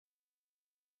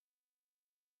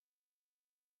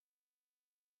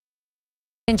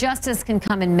Injustice can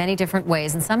come in many different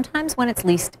ways, and sometimes when it's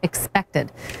least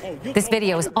expected. This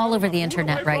video is all over the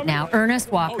internet right now.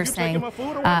 Ernest Walker saying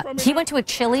he went to a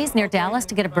Chili's near Dallas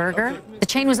to get a burger. The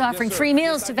chain was offering free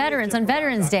meals to veterans on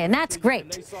Veterans Day, and that's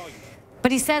great.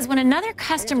 But he says when another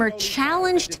customer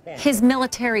challenged his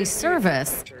military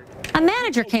service, a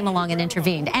manager came along and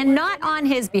intervened, and not on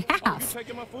his behalf.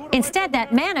 Instead,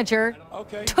 that manager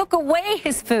took away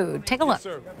his food. Take a look.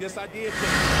 Yes, I did.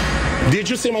 Did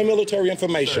you see my military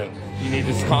information? You need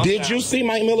to calm Did down. you see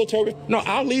my military? No,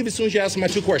 I'll leave as soon as you answer my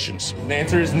 2 questions. The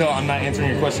answer is no, I'm not answering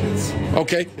your questions.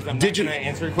 Okay. Did you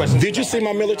answer your questions? Did you see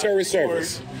my military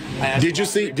service? Did you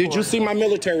see my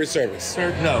military service?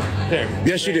 Sir, no. There.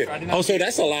 Yes, you did. Oh, so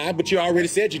that's a lie, but you already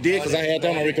said you did because I had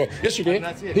that on record. Yes, you did.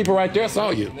 People right there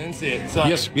saw you. Didn't see it. Sorry.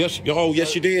 Yes. Oh,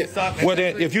 yes, you did. Well,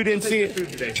 then, if you didn't see it,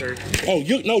 Today, sir.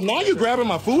 oh, now you're grabbing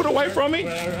my food away from me.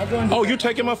 Oh, you're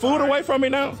taking my food away from me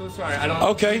now. So sorry. I don't.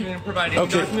 Okay. You didn't provide any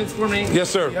documents for me. Yes,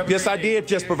 sir. Yes, I did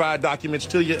just provide documents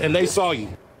to you, and they saw you.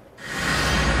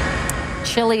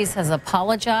 Chili's has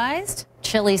apologized.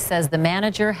 Chili's says the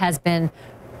manager has been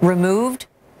removed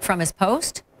from his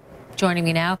post. Joining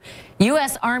me now,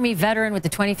 U.S. Army veteran with the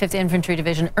 25th Infantry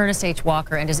Division, Ernest H.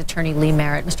 Walker, and his attorney, Lee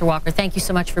Merritt. Mr. Walker, thank you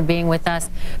so much for being with us.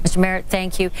 Mr. Merritt,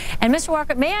 thank you. And Mr.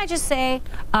 Walker, may I just say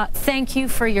thank you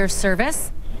for your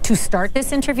service to start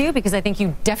this interview, because I think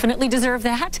you definitely deserve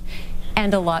that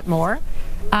and a lot more.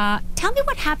 Tell me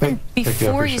what happened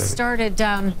before you started.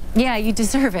 Yeah, you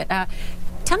deserve it.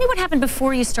 Tell me what happened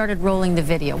before you started rolling the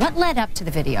video. What led up to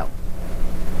the video?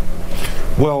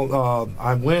 Well,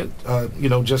 I went,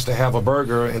 just to have a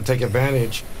burger and take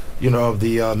advantage, of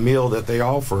the meal that they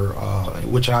offer,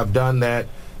 which I've done that,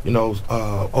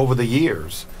 over the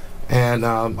years. And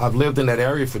I've lived in that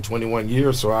area for 21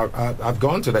 years, so I've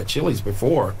gone to that Chili's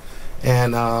before.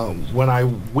 And when I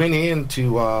went in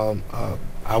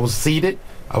I was seated.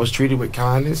 I was treated with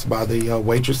kindness by the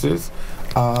waitresses.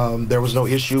 There was no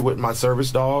issue with my service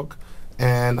dog.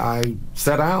 And I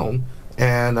sat down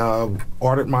and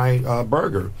ordered my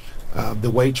burger. The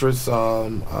waitress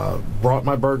brought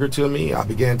my burger to me. I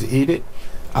began to eat it.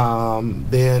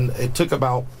 Then it took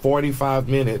about 45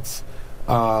 minutes,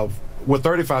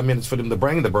 35 minutes for them to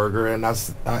bring the burger, and I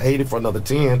ate it for another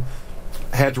 10.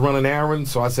 I had to run an errand,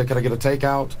 so I said, could I get a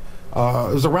takeout?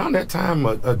 It was around that time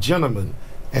a gentleman,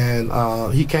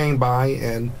 and he came by,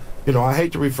 and I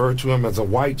hate to refer to him as a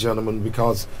white gentleman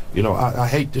because, I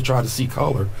hate to try to see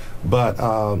color, but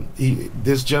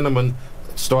this gentleman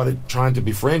started trying to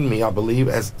befriend me, I believe,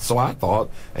 so I thought,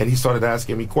 and he started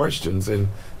asking me questions, and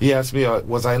he asked me,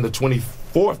 was I in the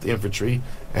 24th Infantry?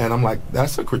 And I'm like,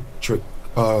 that's a trick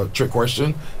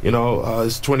question.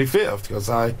 It's 25th because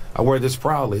I wear this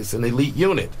proudly. It's an elite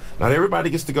unit. Not everybody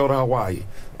gets to go to Hawaii.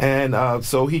 And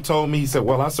so he told me, he said,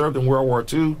 well, I served in World War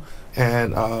II,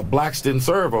 and blacks didn't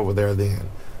serve over there then.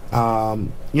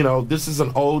 This is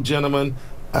an old gentleman.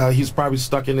 He's probably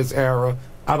stuck in his era.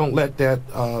 I don't let that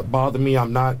bother me.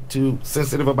 I'm not too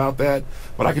sensitive about that.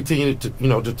 But I continued to,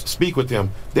 to speak with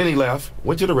him. Then he left,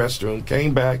 went to the restroom,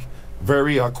 came back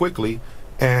very quickly,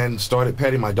 and started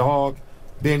petting my dog.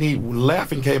 Then he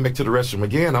left and came back to the restroom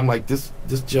again. I'm like, this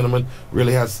gentleman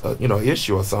really has, an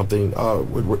issue or something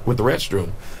with the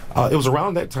restroom. It was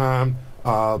around that time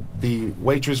the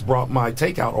waitress brought my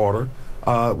takeout order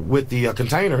with the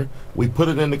container. We put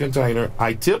it in the container.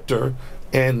 I tipped her,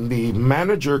 and the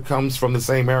manager comes from the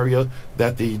same area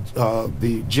that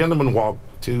the gentleman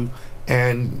walked to,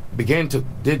 and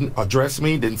didn't address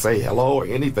me, didn't say hello or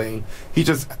anything. He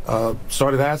just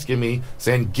started asking me,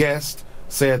 saying, guest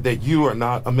said that you are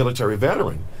not a military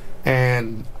veteran.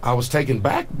 And I was taken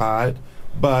back by it,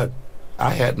 but I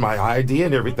had my ID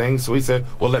and everything, so he said,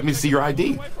 well, let me see your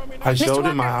ID. I showed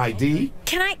him my ID.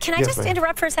 Can I just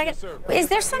interrupt for a second? Is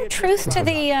there some truth to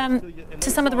the to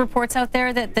some of the reports out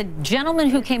there that the gentleman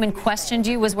who came and questioned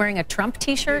you was wearing a Trump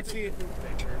T-shirt?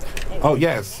 Oh,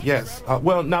 yes.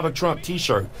 Well, not a Trump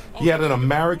T-shirt. He had an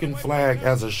American flag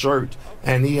as a shirt,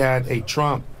 and he had a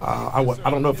Trump, I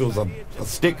don't know if it was a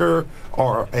sticker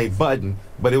or a button,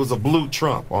 but it was a blue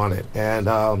Trump on it.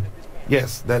 And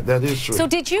yes, that is true. So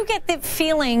did you get the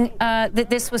feeling that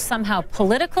this was somehow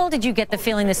political? Did you get the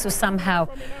feeling this was somehow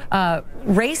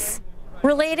race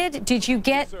related? Did you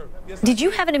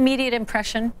have an immediate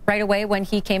impression right away when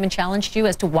he came and challenged you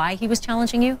as to why he was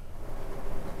challenging you?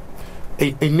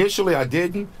 Initially, I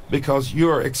didn't, because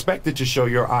you're expected to show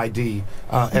your ID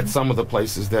at some of the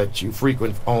places that you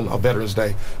frequent on a Veterans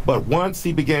Day. But once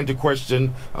he began to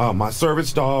question my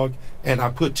service dog and I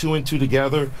put two and two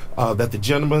together, that the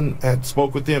gentleman had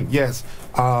spoke with him, yes,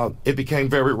 it became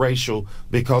very racial,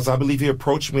 because I believe he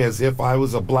approached me as if I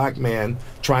was a black man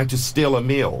trying to steal a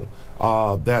meal.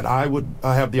 That I would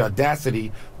have the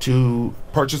audacity to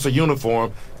purchase a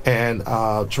uniform and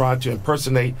try to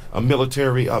impersonate a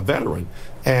military veteran.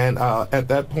 And at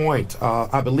that point,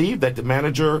 I believe that the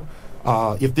manager,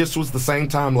 if this was the same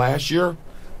time last year,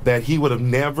 that he would have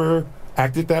never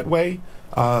acted that way.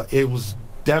 It was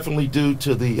definitely due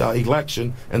to the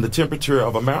election and the temperature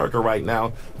of America right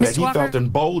now that Mr. he Walker, felt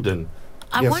emboldened.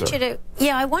 I Yes, want sir.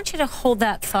 I want you to hold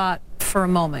that thought for a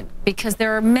moment, because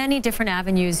there are many different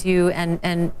avenues you and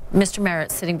Mr. Merritt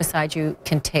sitting beside you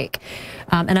can take.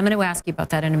 And I'm going to ask you about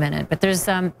that in a minute. But there's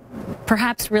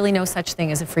perhaps really no such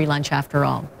thing as a free lunch after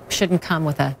all. Shouldn't come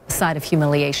with a side of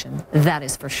humiliation, that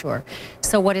is for sure.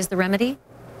 So what is the remedy?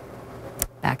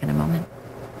 Back in a moment.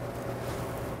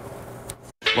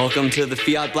 Welcome to the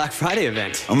Fiat Black Friday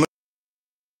event.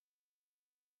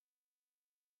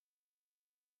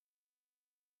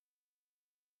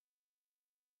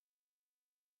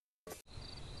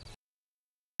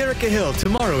 Erica Hill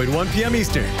tomorrow at 1 p.m.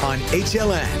 Eastern on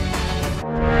HLN.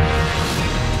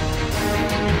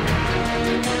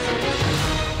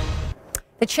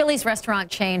 The Chili's restaurant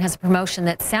chain has a promotion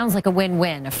that sounds like a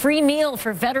win-win. A free meal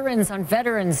for veterans on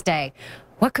Veterans Day.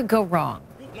 What could go wrong?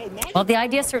 Well, the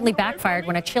idea certainly backfired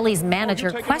when a Chili's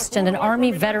manager questioned an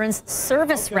Army veteran's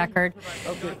service record,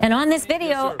 and on this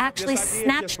video actually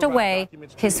snatched away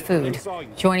his food.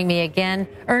 Joining me again,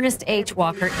 Ernest H.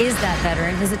 Walker is that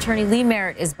veteran. His attorney, Lee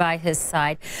Merritt, is by his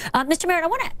side. Mr. Merritt, I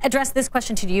want to address this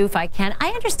question to you if I can. I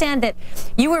understand that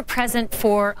you were present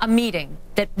for a meeting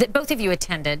that both of you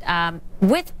attended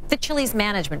with the Chili's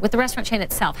management, with the restaurant chain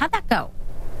itself. How'd that go?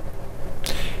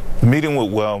 The meeting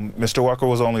went well. Mr. Walker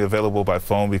was only available by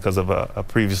phone because of a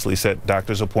previously set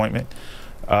doctor's appointment.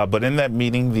 But in that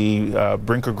meeting, the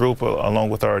Brinker Group, along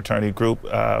with our attorney group,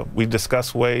 we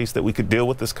discussed ways that we could deal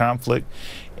with this conflict.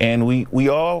 And we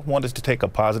all wanted to take a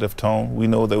positive tone. We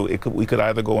know that we could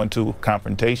either go into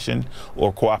confrontation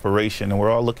or cooperation. And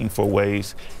we're all looking for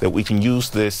ways that we can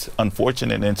use this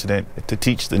unfortunate incident to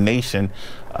teach the nation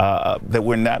that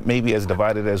we're not maybe as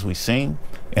divided as we seem,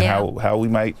 and how we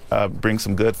might bring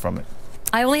some good from it.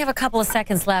 I only have a couple of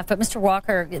seconds left, but Mr.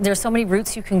 Walker, there's so many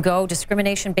routes you can go.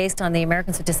 Discrimination based on the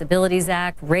Americans with Disabilities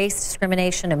Act, race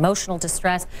discrimination, emotional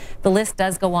distress. The list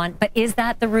does go on. But is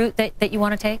that the route that you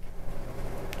want to take?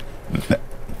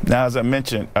 Now, as I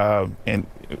mentioned, and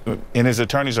his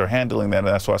attorneys are handling that, and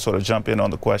that's why I sort of jump in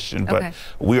on the question. But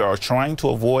we are trying to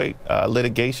avoid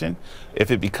litigation. If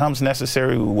it becomes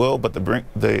necessary, we will. But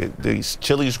the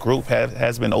Chili's group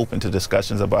has been open to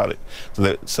discussions about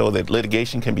it, so that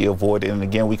litigation can be avoided. And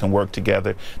again, we can work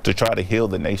together to try to heal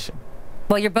the nation.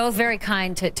 Well, you're both very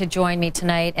kind to join me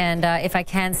tonight. And if I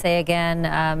can say again,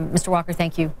 Mr. Walker,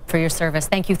 thank you for your service.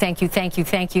 Thank you, thank you, thank you,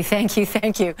 thank you, thank you,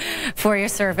 thank you for your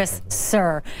service,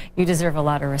 sir. You deserve a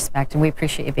lot of respect, and we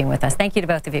appreciate you being with us. Thank you to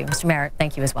both of you. Mr. Merritt,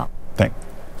 thank you as well. Thank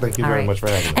you very much for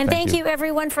having me. And thank you,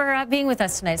 everyone, for being with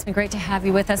us tonight. It's been great to have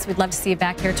you with us. We'd love to see you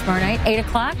back here tomorrow night, 8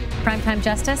 o'clock, Primetime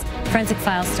Justice. Forensic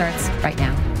Files starts right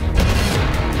now.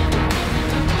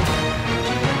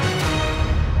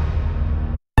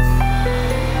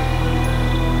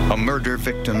 A murder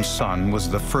victim's son was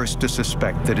the first to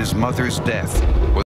suspect that his mother's death was